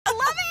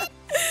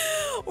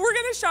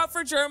to shop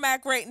for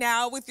Germack right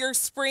now with your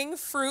spring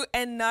fruit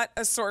and nut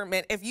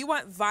assortment. If you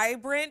want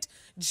vibrant,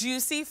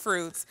 juicy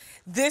fruits,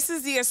 this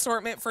is the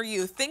assortment for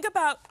you. Think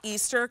about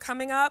Easter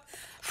coming up.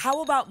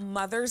 How about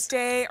Mother's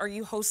Day? Are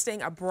you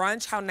hosting a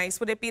brunch? How nice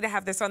would it be to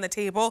have this on the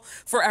table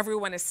for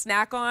everyone to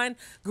snack on?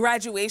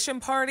 Graduation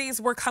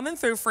parties, we're coming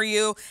through for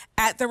you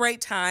at the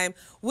right time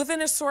with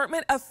an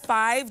assortment of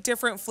 5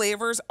 different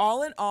flavors.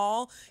 All in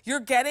all, you're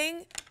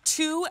getting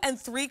 2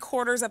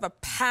 3/4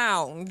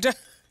 pounds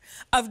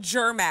of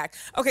Germack.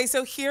 Okay,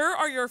 so here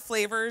are your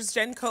flavors.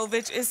 Jen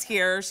Kovich is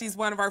here. She's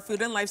one of our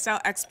food and lifestyle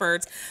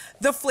experts.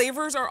 The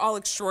flavors are all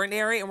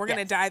extraordinary, and we're going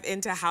to dive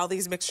into how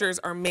these mixtures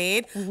are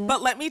made.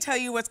 But let me tell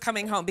you what's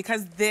coming home,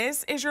 because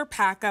this is your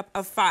pack up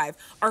of 5.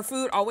 Our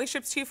food always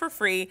ships to you for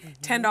free,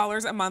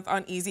 $10 a month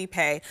on Easy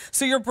Pay.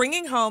 So you're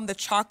bringing home the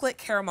chocolate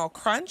caramel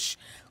crunch,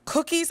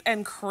 cookies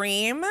and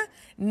cream,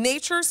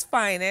 Nature's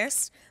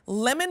Finest,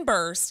 lemon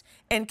burst,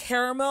 and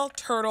caramel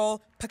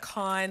turtle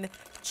pecan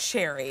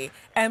cherry.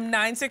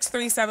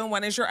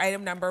 M96371 is your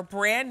item number.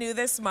 Brand new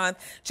this month.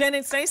 Jen,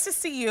 it's nice to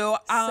see you.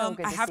 I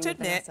have to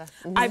admit,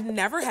 I've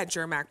never had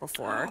Germack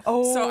before.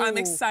 So I'm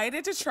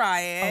excited to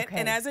try it.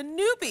 And as a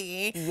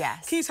newbie,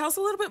 can you tell us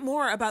a little bit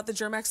more about the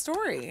Germack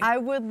story? I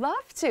would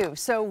love to.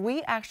 So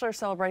we actually are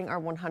celebrating our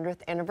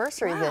 100th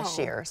anniversary this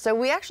year. So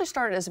we actually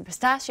started as a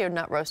pistachio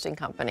nut roasting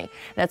company.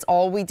 That's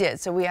all we did.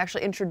 So we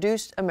actually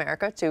introduced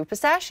America to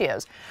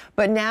pistachios.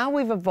 But now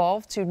we've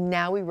evolved to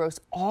now we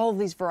roast all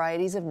these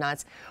varieties of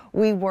nuts.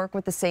 We work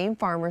with the same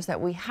farmers that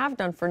we have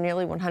done for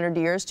nearly 100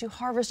 years to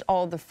harvest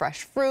all the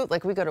fresh fruit.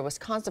 Like we go to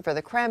Wisconsin for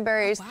the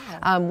cranberries.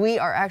 We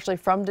are actually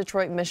from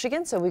Detroit,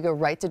 Michigan, so we go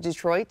right to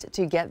Detroit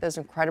to get those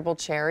incredible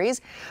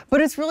cherries.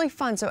 But it's really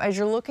fun. So as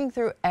you're looking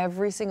through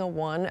every single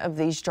one of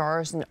these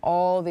jars and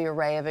all the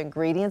array of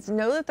ingredients,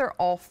 know that they're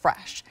all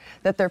fresh,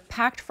 that they're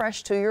packed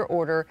fresh to your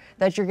order,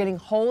 that you're getting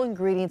whole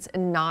ingredients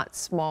and not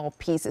small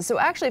pieces. So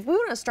actually, if we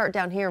want to start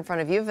down here in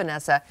front of you,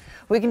 Vanessa,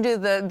 we can do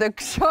the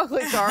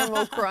chocolate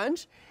caramel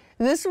crunch.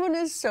 This one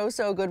is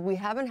so good. We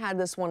haven't had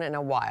this one in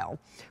a while.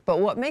 But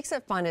what makes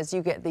it fun is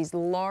you get these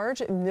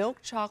large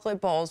milk chocolate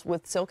balls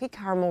with silky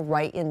caramel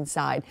right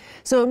inside.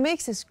 So it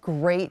makes this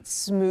great,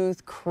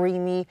 smooth,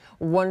 creamy,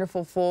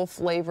 wonderful, full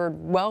flavored,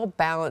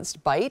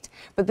 well-balanced bite.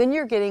 But then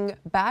you're getting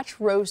batch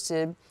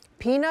roasted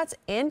peanuts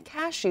and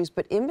cashews,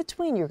 but in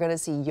between you're going to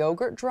see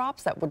yogurt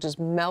drops that will just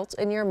melt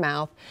in your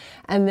mouth,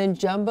 and then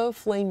jumbo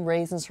flame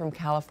raisins from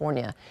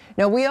California.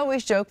 Now we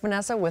always joke,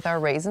 Vanessa, with our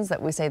raisins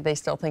that we say they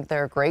still think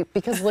they're great,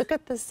 because look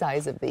at the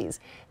size of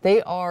these.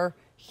 They are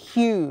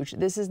huge.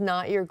 This is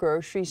not your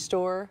grocery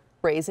store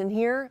raisin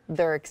here.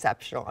 They're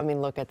exceptional. I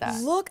mean, look at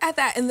that. Look at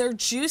that. And they're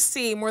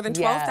juicy. More than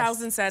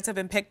 12,000 sets have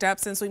been picked up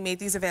since we made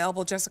these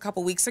available just a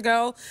couple weeks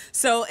ago.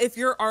 So if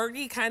you're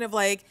already kind of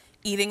like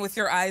eating with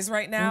your eyes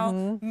right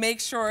now, make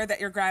sure that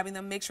you're grabbing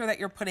them. Make sure that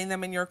you're putting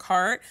them in your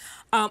cart.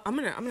 I'm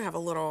gonna have a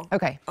little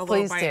bite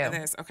of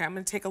this. Okay, I'm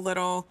gonna take a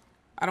little.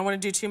 I don't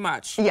want to do too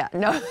much. Yeah,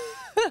 no.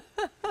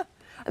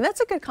 And that's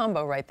a good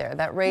combo right there.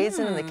 That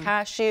raisin and the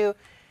cashew.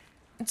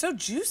 It's so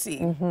juicy.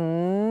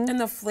 And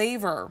the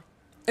flavor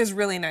is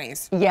really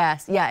nice.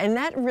 Yes, yeah, and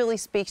that really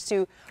speaks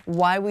to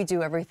why we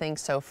do everything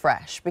so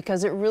fresh,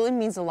 because it really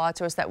means a lot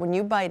to us that when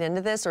you bite into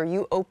this or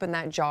you open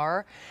that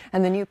jar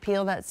and then you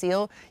peel that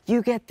seal,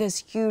 you get this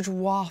huge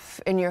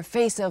waft in your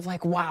face of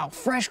like, wow,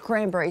 fresh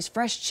cranberries,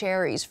 fresh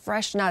cherries,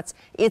 fresh nuts.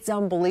 It's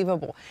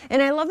unbelievable. And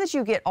I love that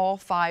you get all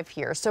 5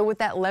 here. So with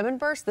that lemon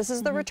burst, this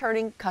is the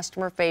returning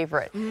customer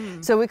favorite.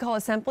 So we call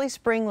it Simply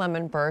Spring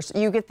Lemon Burst.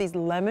 You get these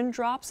lemon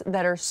drops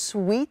that are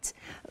sweet,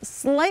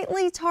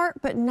 slightly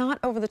tart, but not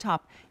over the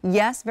top.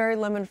 Yes, very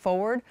lemon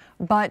forward,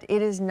 but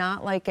it is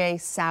not like a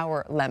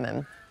sour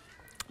lemon.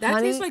 That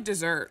tastes like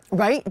dessert.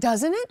 Right,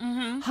 doesn't it?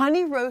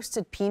 Honey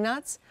roasted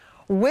peanuts,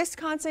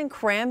 Wisconsin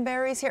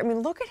cranberries here. I mean,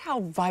 look at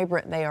how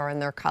vibrant they are in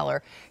their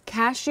color.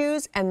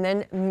 Cashews, and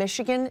then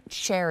Michigan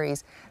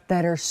cherries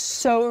that are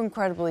so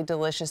incredibly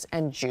delicious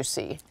and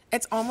juicy.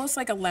 It's almost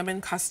like a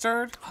lemon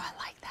custard. Oh,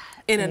 I like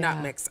that. In a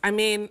nut mix. I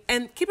mean,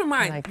 and keep in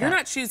mind, you're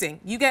not choosing.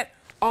 You get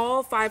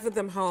all 5 of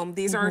them home.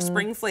 These are our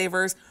spring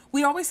flavors.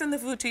 We always send the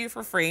food to you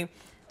for free.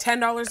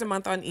 $10 a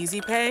month on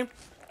Easy Pay.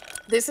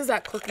 This is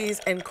that cookies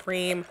and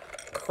cream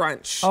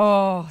crunch.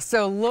 Oh,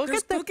 so look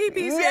at the cookie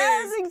pieces.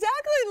 Yes,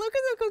 exactly. Look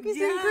at the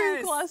cookies and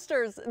cream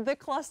clusters. The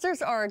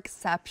clusters are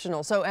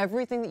exceptional. So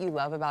everything that you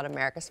love about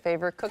America's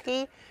favorite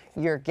cookie,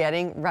 you're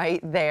getting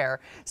right there.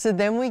 So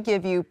then we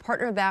give you,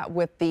 partner that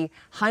with the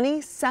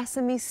honey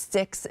sesame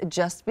sticks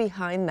just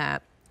behind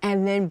that.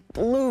 And then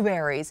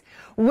blueberries,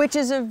 which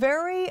is a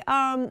very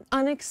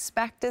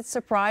unexpected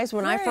surprise.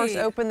 When I first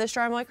opened this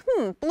jar, I'm like,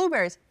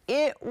 blueberries.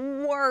 It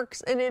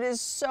works, and it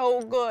is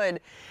so good.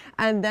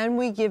 And then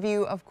we give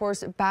you, of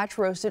course, batch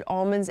roasted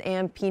almonds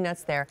and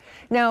peanuts there.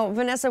 Now,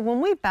 Vanessa, when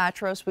we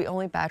batch roast, we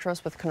only batch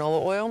roast with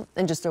canola oil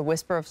and just a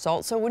whisper of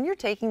salt. So when you're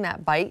taking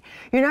that bite,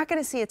 you're not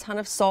going to see a ton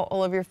of salt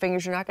all over your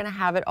fingers. You're not going to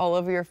have it all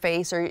over your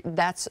face, or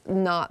that's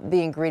not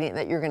the ingredient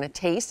that you're going to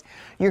taste.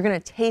 You're going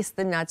to taste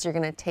the nuts, you're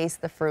going to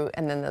taste the fruit,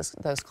 and then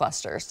those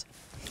clusters.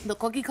 The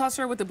cookie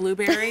cluster with the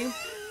blueberry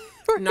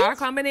Not a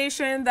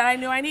combination that I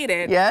knew I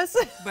needed. Yes.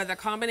 But the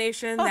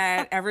combination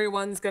that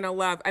everyone's gonna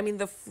love. I mean,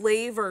 the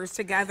flavors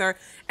together.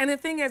 And the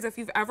thing is, if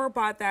you've ever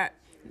bought that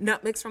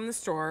nut mix from the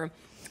store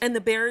and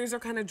the berries are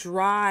kind of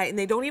dry and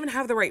they don't even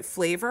have the right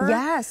flavor,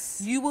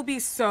 yes, you will be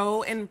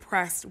so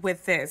impressed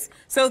with this.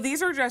 So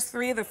these are just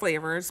 3 of the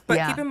flavors, but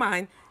keep in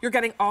mind, you're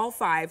getting all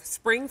 5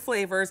 spring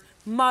flavors,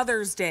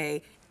 Mother's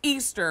Day,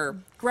 Easter,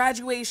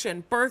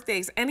 graduation,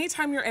 birthdays,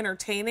 anytime you're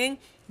entertaining,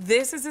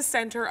 this is the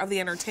center of the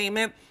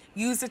entertainment.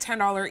 Use the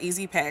 $10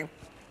 easy pay.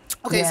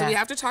 Okay, so we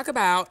have to talk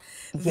about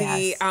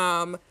the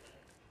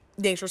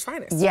Nature's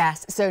Finest.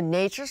 Yes, so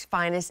Nature's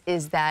Finest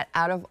is that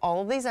out of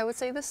all of these, I would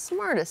say the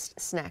smartest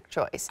snack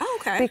choice. Oh,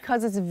 okay.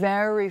 Because it's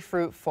very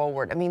fruit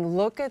forward. I mean,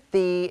 look at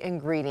the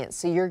ingredients.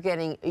 So you're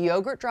getting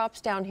yogurt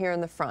drops down here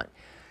in the front.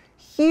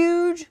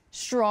 Huge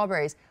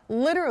strawberries.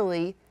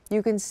 Literally,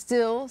 you can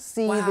still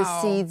see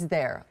the seeds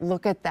there.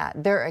 Look at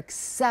that. They're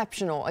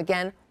exceptional.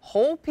 Again,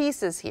 whole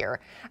pieces here,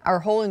 or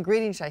whole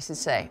ingredients, I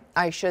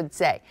should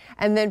say.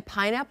 And then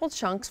pineapple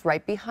chunks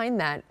right behind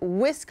that,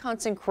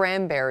 Wisconsin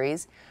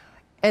cranberries,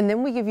 and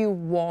then we give you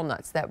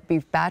walnuts that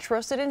beef batch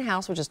roasted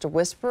in-house with just a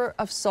whisper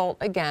of salt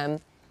again.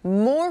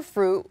 More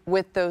fruit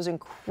with those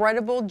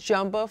incredible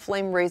jumbo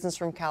flame raisins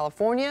from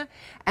California,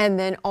 and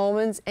then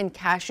almonds and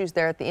cashews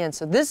there at the end.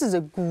 So this is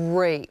a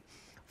great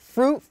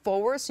fruit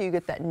forward, so you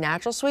get that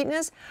natural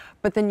sweetness,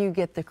 but then you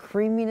get the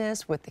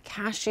creaminess with the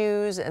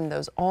cashews, and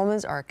those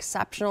almonds are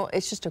exceptional.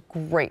 It's just a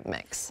great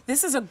mix.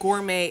 This is a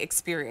gourmet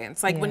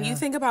experience. Like when you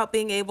think about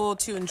being able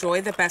to enjoy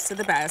the best of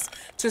the best,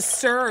 to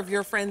serve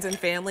your friends and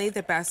family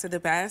the best of the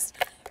best,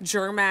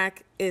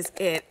 Germack is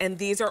it. And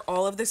these are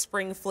all of the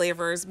spring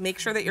flavors. Make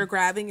sure that you're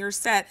grabbing your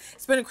set.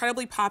 It's been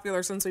incredibly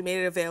popular since we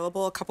made it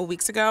available a couple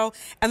weeks ago.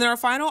 And then our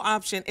final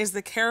option is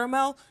the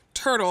caramel,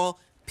 turtle,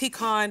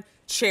 pecan,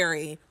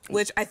 cherry,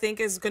 which I think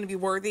is going to be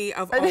worthy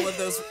of all of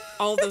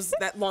those,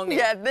 that long name.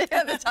 Yeah, they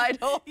have the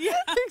title.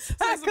 Exactly.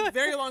 So it's a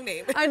very long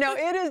name. I know,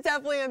 it is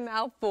definitely a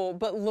mouthful,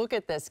 but look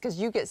at this, because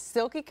you get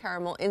silky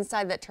caramel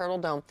inside that turtle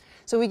dome.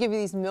 So we give you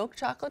these milk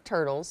chocolate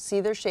turtles. See,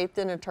 they're shaped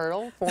in a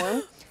turtle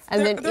form.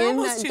 And then they're in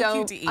almost that too dome,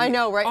 cute to eat. I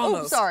know, right?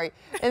 Almost. Oh, sorry.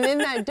 And in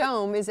that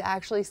dome is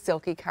actually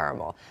silky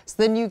caramel. So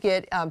then you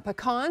get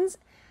pecans,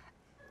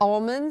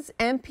 almonds,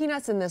 and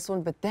peanuts in this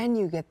one, but then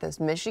you get those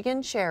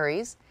Michigan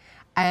cherries,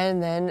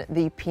 and then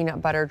the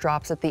peanut butter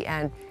drops at the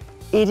end.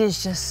 It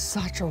is just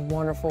such a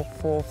wonderful,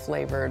 full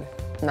flavored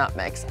nut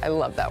mix. I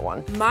love that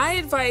one. My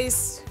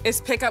advice is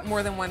pick up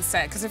more than one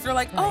set, because if you're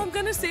like, oh, I'm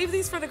gonna save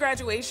these for the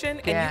graduation,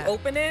 and you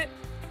open it,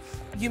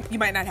 you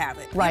might not have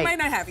it. You might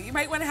not have it. You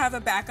might want to have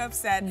a backup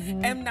set.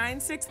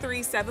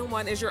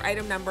 M96371 is your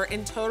item number.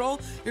 In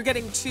total, you're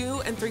getting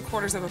 2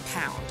 3/4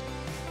 pounds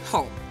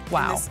home.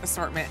 Wow. In this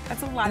assortment.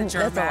 That's a lot of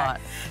Germack. That's a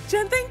lot.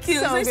 Jen, thank you.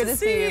 So It's nice good to to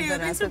see you, Thanks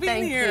Vanessa. for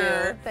being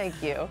here.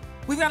 Thank you.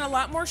 We've got a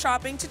lot more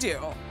shopping to do.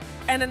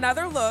 And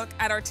another look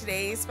at our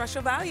today's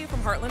special value from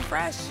Heartland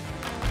Fresh.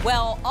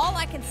 Well, all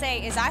I can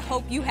say is I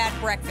hope you had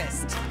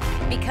breakfast,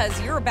 because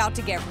you're about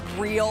to get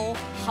real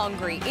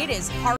hungry. It is hard.